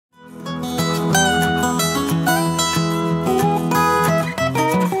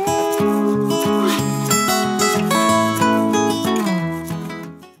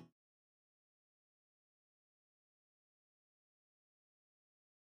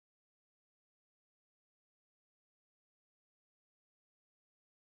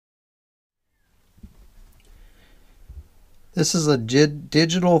This is a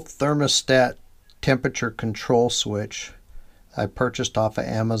digital thermostat temperature control switch I purchased off of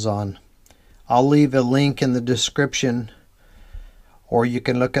Amazon. I'll leave a link in the description, or you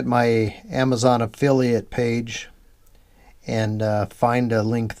can look at my Amazon affiliate page and find a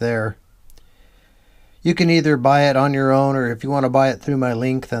link there. You can either buy it on your own, or if you want to buy it through my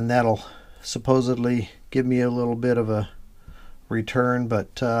link, then that'll supposedly give me a little bit of a return,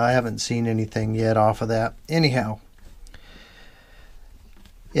 but I haven't seen anything yet off of that. Anyhow,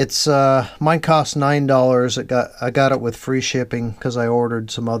 it's mine cost $9. I got it with free shipping because I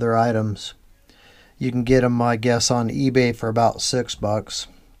ordered some other items. You can get them, I guess, on eBay for about $6,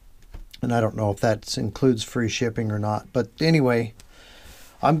 and I don't know if that includes free shipping or not. But anyway,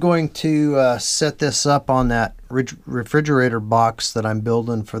 I'm going to set this up on that refrigerator box that I'm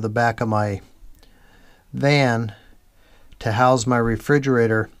building for the back of my van to house my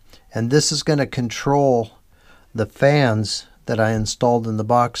refrigerator, and this is going to control the fans that I installed in the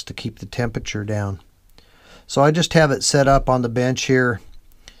box to keep the temperature down. So I just have it set up on the bench here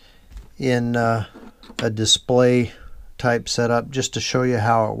in a display type setup just to show you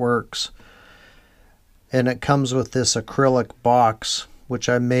how it works. And it comes with this acrylic box, which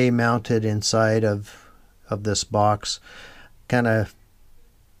I may mount it inside of this box. Kind of,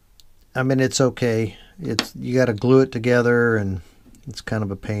 I mean, it's okay. You got to glue it together, and it's kind of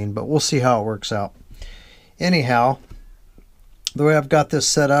a pain, but we'll see how it works out. Anyhow, the way I've got this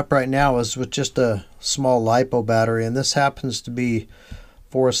set up right now is with just a small LiPo battery, and this happens to be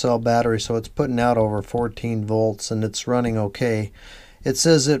 4-cell battery, so it's putting out over 14 volts and it's running okay. It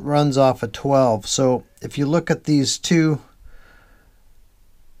says it runs off of 12, so if you look at these two,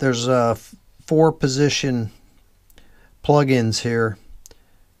 there's 4 position plug-ins here.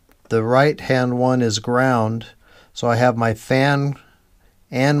 The right hand one is ground, so I have my fan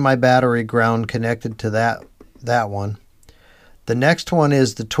and my battery ground connected to that one. The next one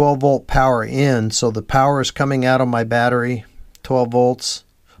is the 12 volt power in, so the power is coming out of my battery, 12 volts,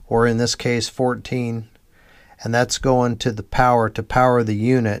 or in this case 14, and that's going to the power to power the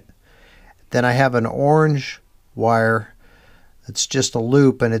unit. Then I have an orange wire. It's just a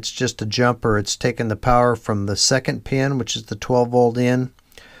loop, and it's just a jumper. It's taking the power from the second pin, which is the 12 volt in,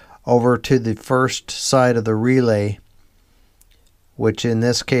 over to the first side of the relay, which in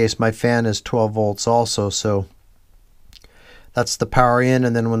this case my fan is 12 volts also, so that's the power in.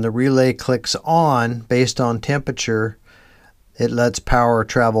 And then when the relay clicks on based on temperature, it lets power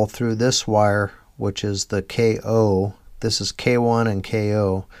travel through this wire, which is the KO. This is K1 and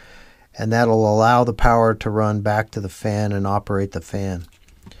KO, and that'll allow the power to run back to the fan and operate the fan.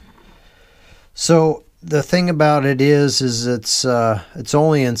 So the thing about it is it's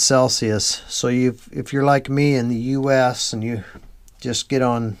only in Celsius. So if you're like me in the US and you just get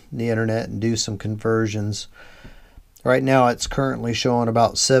on the internet and do some conversions, right now it's currently showing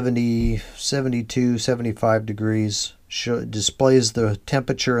about 70, 72, 75 degrees. Displays the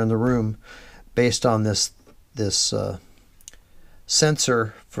temperature in the room based on this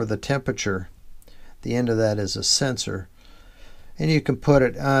sensor for the temperature. The end of that is a sensor, and you can put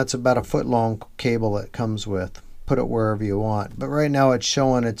it, it's about a foot long cable that comes with. Put it wherever you want, but right now it's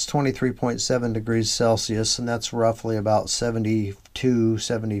showing it's 23.7 degrees Celsius, and that's roughly about 72,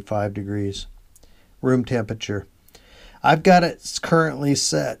 75 degrees room temperature. I've got it currently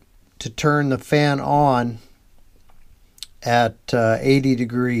set to turn the fan on at 80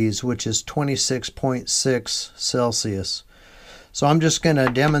 degrees, which is 26.6 Celsius. So I'm just going to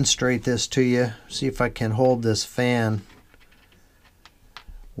demonstrate this to you. See if I can hold this fan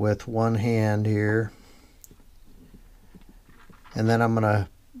with one hand here, and then I'm going to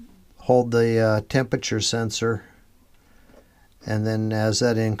hold the temperature sensor, and then as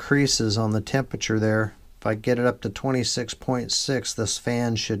that increases on the temperature there, if I get it up to 26.6, this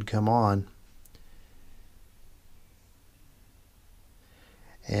fan should come on.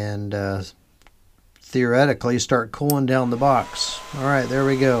 And theoretically start cooling down the box. Alright, there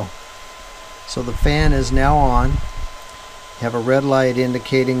we go. So the fan is now on. You have a red light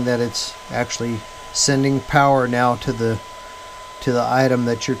indicating that it's actually sending power now to the item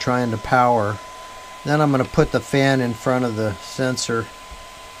that you're trying to power. Then I'm going to put the fan in front of the sensor,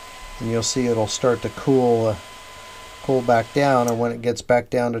 and you'll see it'll start to cool back down, and when it gets back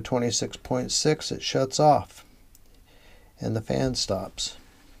down to 26.6, it shuts off and the fan stops.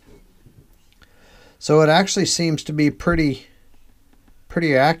 So it actually seems to be pretty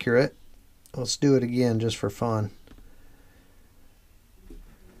accurate. Let's do it again just for fun.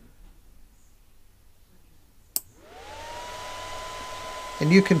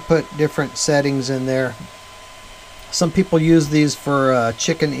 And you can put different settings in there. Some people use these for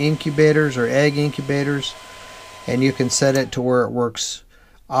chicken incubators or egg incubators, and you can set it to where it works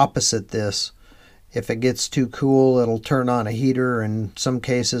opposite this. If it gets too cool, it'll turn on a heater. In some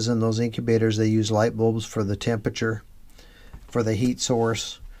cases in those incubators they use light bulbs for the temperature, for the heat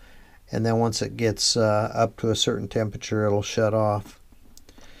source, and then once it gets up to a certain temperature it'll shut off.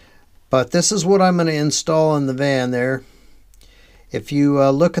 But this is what I'm going to install in the van there. If you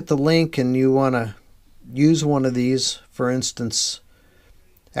look at the link and you want to use one of these, for instance,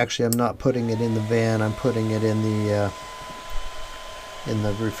 actually I'm not putting it in the van, I'm putting it in the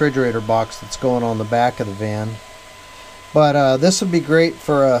refrigerator box that's going on the back of the van. But this would be great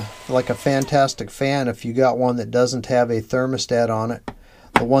for like a fantastic fan if you got one that doesn't have a thermostat on it.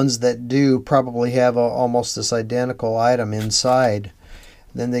 The ones that do probably have almost this identical item inside.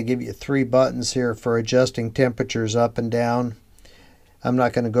 Then they give you 3 buttons here for adjusting temperatures up and down. I'm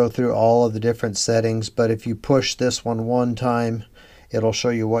not going to go through all of the different settings, but if you push this one time, it'll show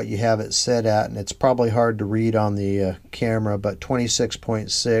you what you have it set at, and it's probably hard to read on the camera, but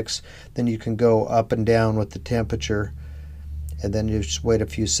 26.6. Then you can go up and down with the temperature, and then you just wait a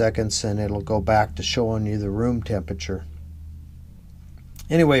few seconds and it'll go back to showing you the room temperature.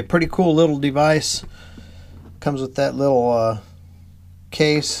 Anyway, pretty cool little device. Comes with that little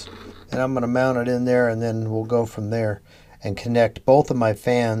case, and I'm going to mount it in there, and then we'll go from there and connect both of my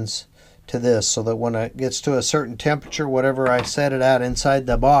fans to this, so that when it gets to a certain temperature, whatever I set it at inside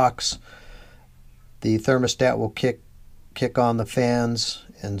the box, the thermostat will kick on the fans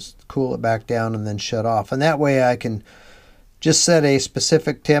and cool it back down and then shut off. And that way I can just set a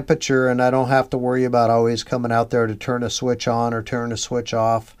specific temperature, and I don't have to worry about always coming out there to turn a switch on or turn a switch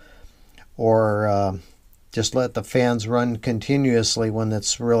off, or just let the fans run continuously when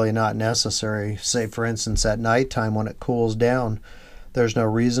it's really not necessary. Say for instance at nighttime when it cools down, there's no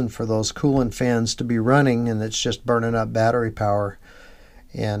reason for those cooling fans to be running, and it's just burning up battery power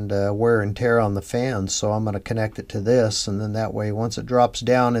and wear and tear on the fans. So I'm going to connect it to this, and then that way once it drops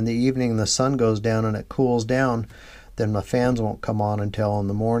down in the evening and the sun goes down and it cools down, then my fans won't come on until in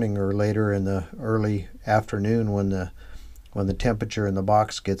the morning or later in the early afternoon when the temperature in the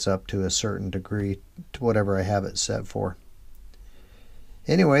box gets up to a certain degree, to whatever I have it set for.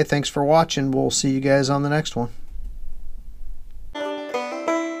 Anyway, thanks for watching. We'll see you guys on the next one.